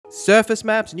Surface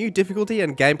maps, new difficulty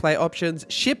and gameplay options,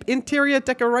 ship interior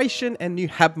decoration and new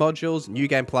hab modules, new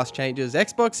game plus changes,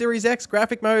 Xbox Series X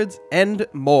graphic modes, and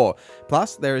more.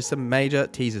 Plus, there is some major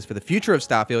teasers for the future of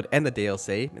Starfield and the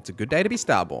DLC. It's a good day to be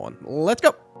Starborn. Let's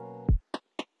go!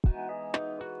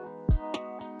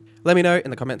 Let me know in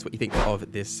the comments what you think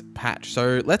of this patch.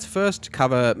 So let's first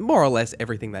cover more or less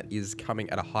everything that is coming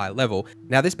at a high level.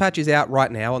 Now this patch is out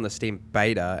right now on the Steam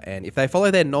beta, and if they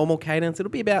follow their normal cadence, it'll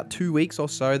be about 2 weeks or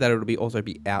so that it'll also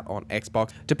be out on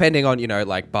Xbox, depending on, you know,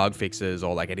 like bug fixes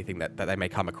or like anything that they may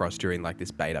come across during like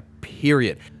this beta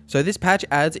period. So this patch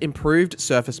adds improved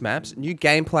surface maps, new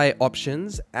gameplay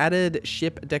options, added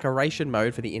ship decoration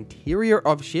mode for the interior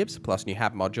of ships, plus new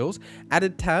hab modules,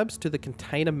 added tabs to the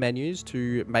container menus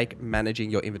to make managing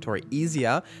your inventory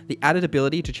easier, the added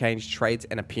ability to change traits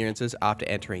and appearances after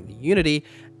entering the Unity,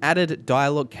 added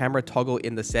dialogue camera toggle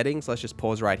in the settings. Let's just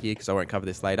pause right here because I won't cover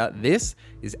this later. This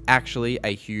is actually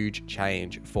a huge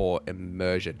change for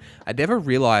immersion. I never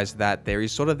realized that there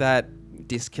is sort of that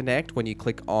disconnect when you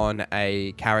click on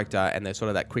a character and there's sort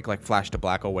of that quick like flash to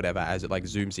black or whatever as it like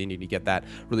zooms in and you get that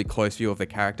really close view of the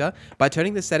character. By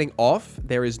turning the setting off,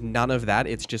 there is none of that.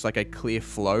 It's just like a clear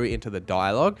flow into the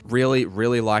dialogue.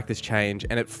 Really like this change,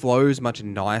 and it flows much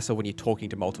nicer when you're talking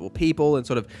to multiple people and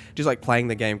sort of just like playing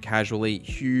the game casually.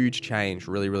 Huge change.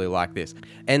 Really like this.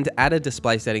 And added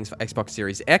display settings for Xbox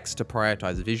Series X to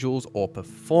prioritize visuals or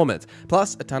performance.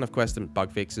 Plus a ton of quest and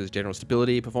bug fixes, general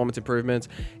stability, performance improvements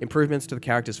to the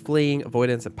characters fleeing,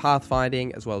 avoidance and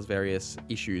pathfinding, as well as various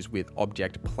issues with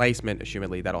object placement.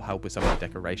 Assumedly that'll help with some of the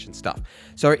decoration stuff.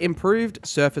 So improved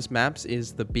surface maps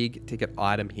is the big ticket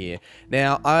item here.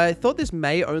 Now I thought this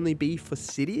may only be for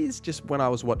cities just when I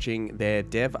was watching their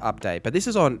dev update, but this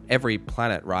is on every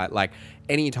planet, right? Like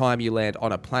anytime you land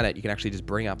on a planet, you can actually just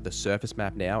bring up the surface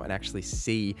map now and actually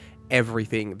see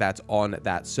everything that's on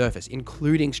that surface,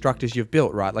 including structures you've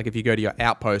built, right? Like if you go to your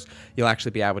outpost, you'll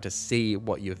actually be able to see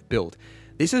what you've built.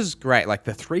 This is great. Like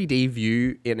the 3D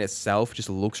view in itself just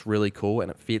looks really cool and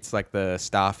it fits like the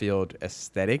Starfield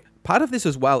aesthetic. Part of this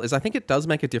as well is I think it does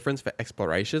make a difference for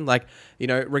exploration. Like, you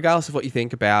know, regardless of what you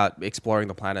think about exploring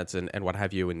the planets and what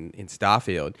have you in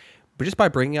Starfield, but just by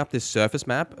bringing up this surface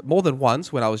map, more than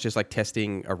once when I was just like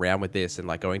testing around with this and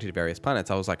like going to the various planets,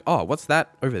 I was like, oh, what's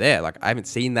that over there? Like I haven't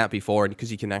seen that before. And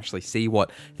because you can actually see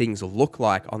what things look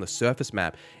like on the surface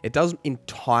map, it does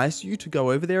entice you to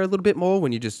go over there a little bit more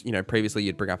when you just, you know, previously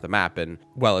you'd bring up the map and,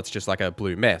 well, it's just like a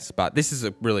blue mess. But this is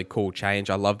a really cool change.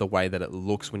 I love the way that it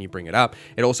looks when you bring it up.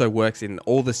 It also works in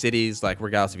all the cities, like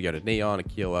regardless if you go to Neon,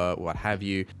 Aquila, what have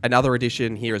you. Another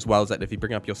addition here as well is that if you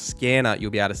bring up your scanner,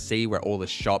 you'll be able to see where all the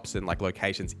shops and like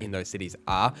locations in those cities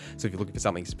are. So if you're looking for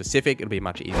something specific, it'll be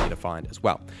much easier to find as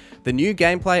well. The new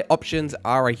gameplay options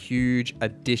are a huge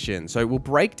addition. So we'll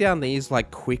break down these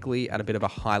like quickly at a bit of a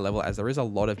high level as there is a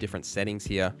lot of different settings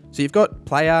here. So you've got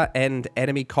player and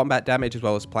enemy combat damage as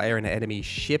well as player and enemy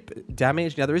ship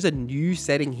damage. Now there is a new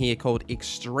setting here called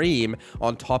extreme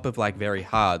on top of like very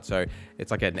hard. So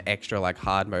it's like an extra like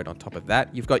hard mode on top of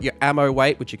that. You've got your ammo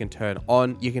weight, which you can turn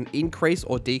on. You can increase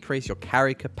or decrease your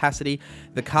carry capacity,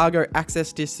 the cargo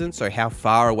access distance, so how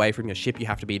far away from your ship you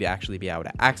have to actually be able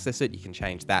to access it. You can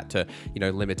change that to, you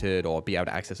know, limited or be able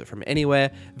to access it from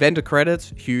anywhere. Vendor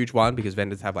credits, huge one because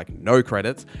vendors have like no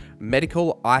credits.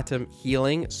 Medical item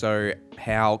healing, so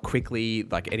how quickly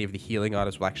like any of the healing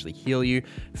items will actually heal you.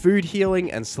 Food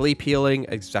healing and sleep healing,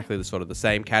 exactly the sort of the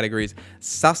same categories.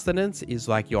 Sustenance is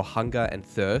like your hunger and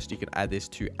thirst. You can add this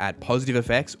to add positive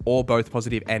effects or both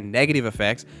positive and negative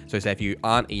effects. So say if you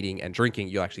aren't eating and drinking,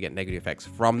 you'll actually get negative effects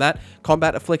from that.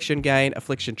 Combat affliction gain,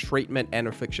 affliction treatment, and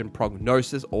affliction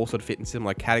prognosis all sort of fit in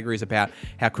similar categories about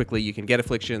how quickly you can get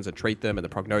afflictions and treat them and the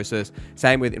prognosis.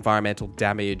 Same with environmental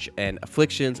damage and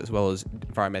afflictions, as well as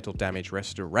environmental damage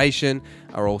restoration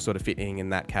are all sort of fitting in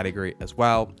that category as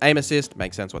well. Aim assist,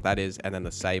 makes sense what that is, and then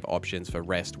the save options for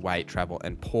rest, wait, travel,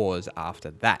 and pause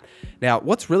after that. Now,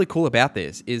 what's really cool about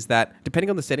this is that depending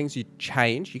on the settings you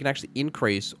change, you can actually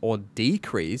increase or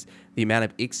decrease the amount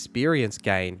of experience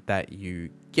gain that you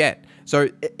get. So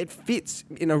it fits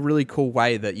in a really cool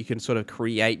way that you can sort of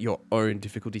create your own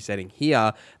difficulty setting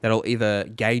here that'll either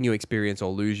gain you experience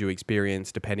or lose you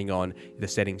experience depending on the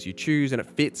settings you choose, and it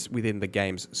fits within the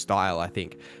game's style, I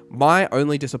think. My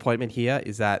only disappointment here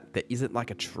is that there isn't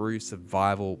like a true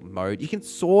survival mode. You can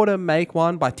sort of make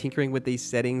one by tinkering with these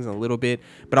settings a little bit,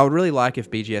 but I would really like if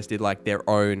BGS did like their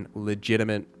own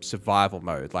legitimate survival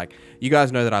mode. Like, you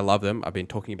guys know that I love them. I've been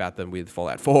talking about them with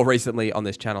Fallout 4 recently on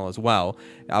this channel as well.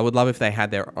 I would love if they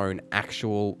had their own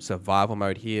actual survival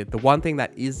mode here. The one thing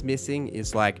that is missing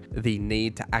is like the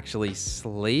need to actually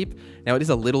sleep. Now it is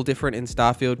a little different in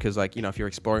Starfield because, like, you know, if you're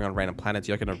exploring on random planets,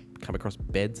 you're not going to come across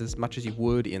beds as much as you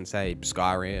would in, say,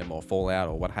 Skyrim or Fallout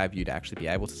or what have you to actually be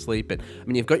able to sleep. But I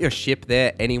mean, you've got your ship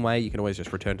there anyway. You can always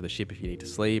just return to the ship if you need to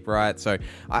sleep, right? So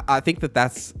I think that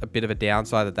that's a bit of a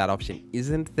downside, that that option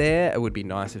isn't there. It would be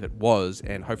nice if it was,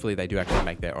 and hopefully they do actually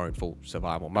make their own full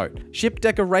survival mode. Ship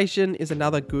decoration is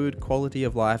another good quality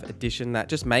of life addition that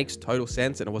just makes total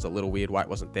sense, and it was a little weird why it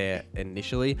wasn't there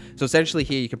initially. So essentially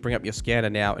here you can bring up your scanner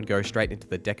now and go straight into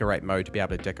the decorate mode to be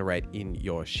able to decorate in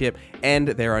your ship. And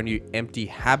there are new empty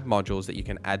hab modules that you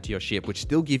can add to your ship, which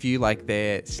still give you like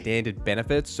their standard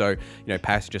benefits. So, you know,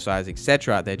 passenger size,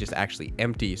 etc. They're just actually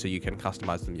empty, so you can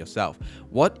customize them yourself.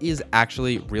 What is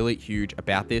actually really huge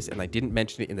about this, and they didn't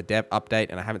mention it in the dev update,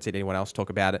 and I haven't seen anyone else talk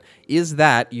about it, is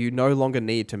that you no longer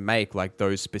need to make like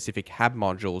those specific hab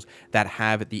modules that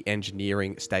have the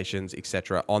engineering stations,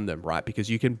 etc. on them, right? Because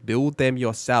you can build them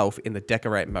yourself in the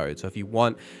decorate mode. So if you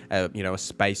want, you know, a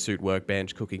spacesuit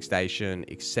workbench, cooking station,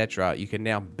 etc., you can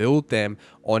now build them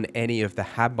on any of the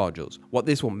hab modules. What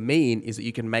this will mean is that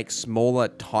you can make smaller,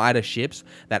 tighter ships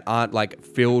that aren't like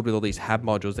filled with all these hab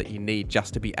modules that you need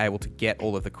just to be able to get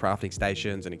all of the crafting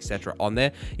stations and etc. on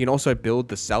there. You can also build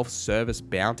the self-service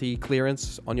bounty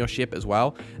clearance on your ship as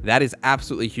well. That is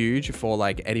absolutely huge for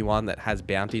like anyone that has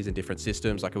bounties in different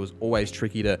systems. Like, it was always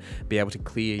tricky to be able to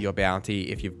clear your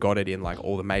bounty if you've got it in like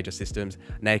all the major systems.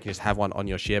 Now you can just have one on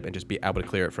your ship and just be able to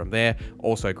clear it from there.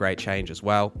 Also great change as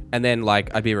well. And then,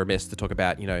 like, I'd be remiss to talk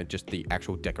about, you know, just the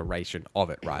actual decoration of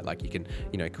it, right? Like, you can,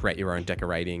 you know, create your own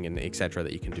decorating and etc.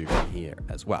 that you can do from here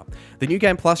as well. The New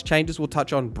Game Plus changes we'll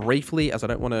touch on briefly, as I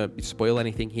don't want to spoil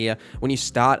anything here. When you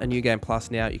start a New Game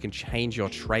Plus now, you can change your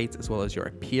traits as well as your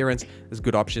appearance. There's a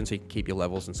good option so you can keep your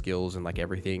levels and skills and like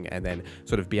everything, and then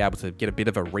sort of be able to get a bit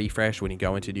of a refresh when you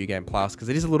go into New Game Plus, because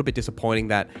it is a little bit disappointing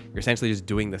that you're essentially just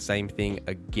doing the same thing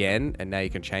again, and now you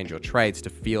can change your traits to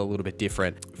feel a little bit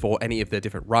different for any of the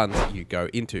different runs that you go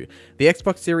into. The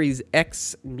Xbox Series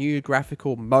X new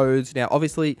graphical modes. Now,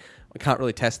 obviously, I can't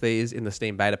really test these in the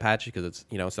Steam beta patch because it's,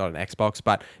 you know, it's not an Xbox,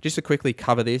 but just to quickly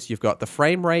cover this, you've got the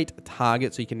frame rate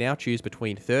target, so you can now choose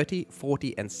between 30,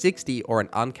 40, and 60 or an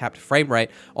uncapped frame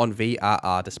rate on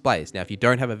VRR displays. Now, if you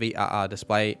don't have a VRR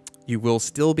display, you will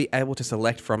still be able to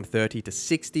select from 30 to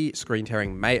 60. Screen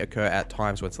tearing may occur at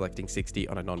times when selecting 60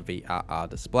 on a non-VRR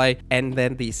display. And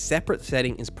then the separate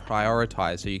setting is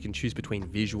prioritized, so you can choose between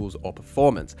visuals or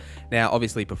performance. Now,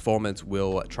 obviously, performance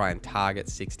will try and target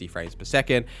 60 frames per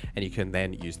second, and you can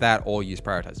then use that or use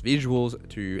prioritized visuals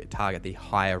to target the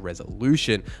higher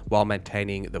resolution while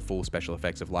maintaining the full special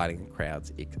effects of lighting and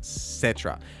crowds,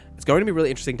 etc. It's going to be really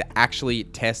interesting to actually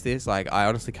test this. Like, I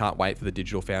honestly can't wait for the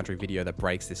Digital Foundry video that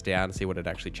breaks this down and see what it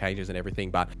actually changes and everything.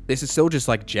 But this is still just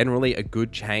like generally a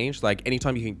good change. Like,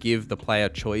 anytime you can give the player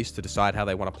choice to decide how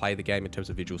they want to play the game in terms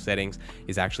of visual settings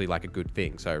is actually like a good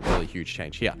thing. So really huge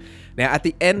change here. Now, at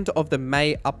the end of the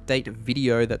May update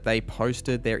video that they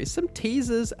posted, there is some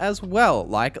teasers as well,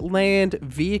 like land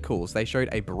vehicles. They showed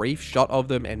a brief shot of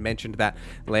them and mentioned that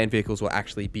land vehicles will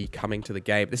actually be coming to the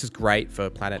game. This is great for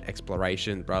planet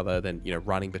exploration rather than, you know,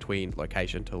 running between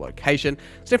location to location.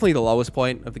 It's definitely the lowest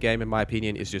point of the game, in my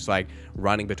opinion, is just like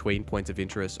running between points of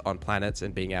interest on planets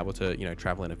and being able to, you know,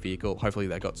 travel in a vehicle. Hopefully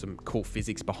they got some cool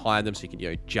physics behind them so you can, you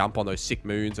know, jump on those sick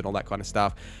moons and all that kind of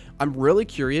stuff. I'm really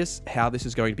curious how this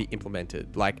is going to be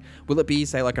implemented. Like, will it be,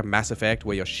 say, like a Mass Effect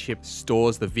where your ship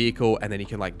stores the vehicle and then you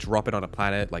can like drop it on a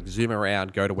planet, like zoom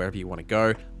around, go to wherever you want to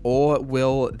go? Or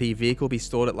will the vehicle be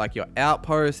stored at like your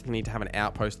outpost? You need to have an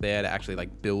outpost there to actually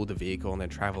like build the vehicle and then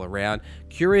travel around.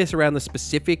 Curious around the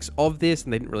specifics of this,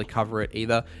 and they didn't really cover it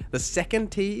either. The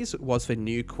second tease was for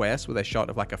new quests with a shot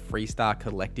of like a Freestar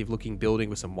Collective looking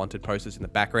building with some wanted posters in the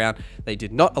background. They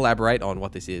did not elaborate on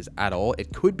what this is at all.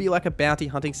 It could be like a bounty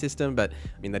hunting system, but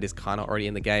I mean, that is kind of already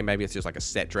in the game. Maybe it's just like a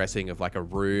set dressing of like a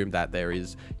room that there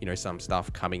is, you know, some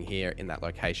stuff coming here in that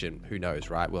location. Who knows,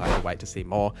 right? We'll have to wait to see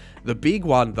more. The big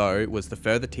one though was the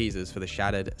further teasers for the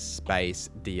Shattered Space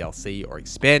DLC or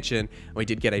expansion. And we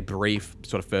did get a brief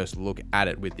sort of first look at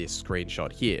it with this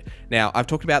screenshot here. Now, I've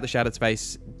talked about the Shattered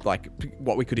Space, like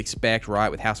what we could expect, right,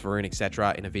 with House of Varun,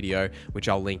 etc. in a video, which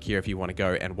I'll link here if you want to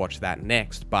go and watch that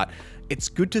next. But it's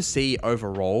good to see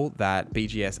overall that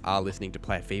BGS are listening to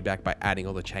player feedback by adding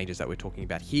all the changes that we're talking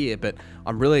about here, but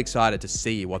I'm really excited to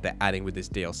see what they're adding with this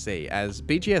DLC, as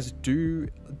BGS do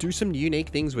do some unique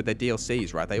things with their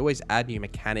DLCs, right? They always add new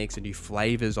mechanics and new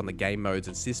flavors on the game modes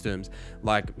and systems,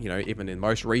 like, you know, even in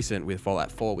most recent with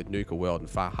Fallout 4 with Nuka World and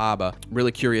Far Harbor.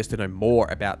 Really curious to know more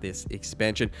about this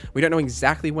expansion. We don't know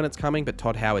exactly when it's coming, but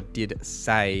Todd Howard did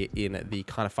say in the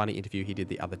Kind of Funny interview he did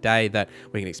the other day that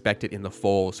we can expect it in the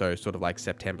fall, so sort of like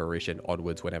September-ish and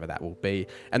onwards, whenever that will be.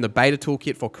 And the beta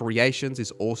toolkit for creations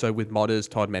is also with modders.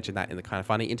 Todd mentioned that in the Kind of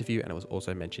Funny interview, and it was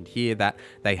also mentioned here that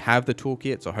they have the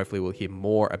toolkit, so hopefully we'll hear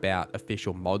more about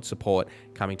official mod support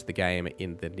coming to the game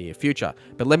in the near future.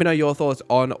 But let me know your thoughts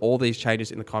on all these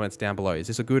changes in the comments down below. Is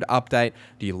this a good update?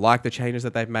 Do you like the changes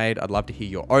that they've made? I'd love to hear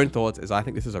your own thoughts, as I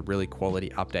think this is a really quality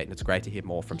update, and it's great to hear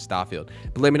more from Starfield.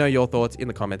 But let me know your thoughts in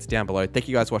the comments down below. Thank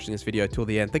you guys for watching this video till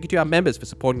the end. Thank you to our members for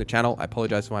supporting the channel. I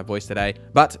apologize for my voice today,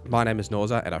 but my name is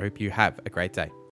NorZZa, and I hope you have a great day.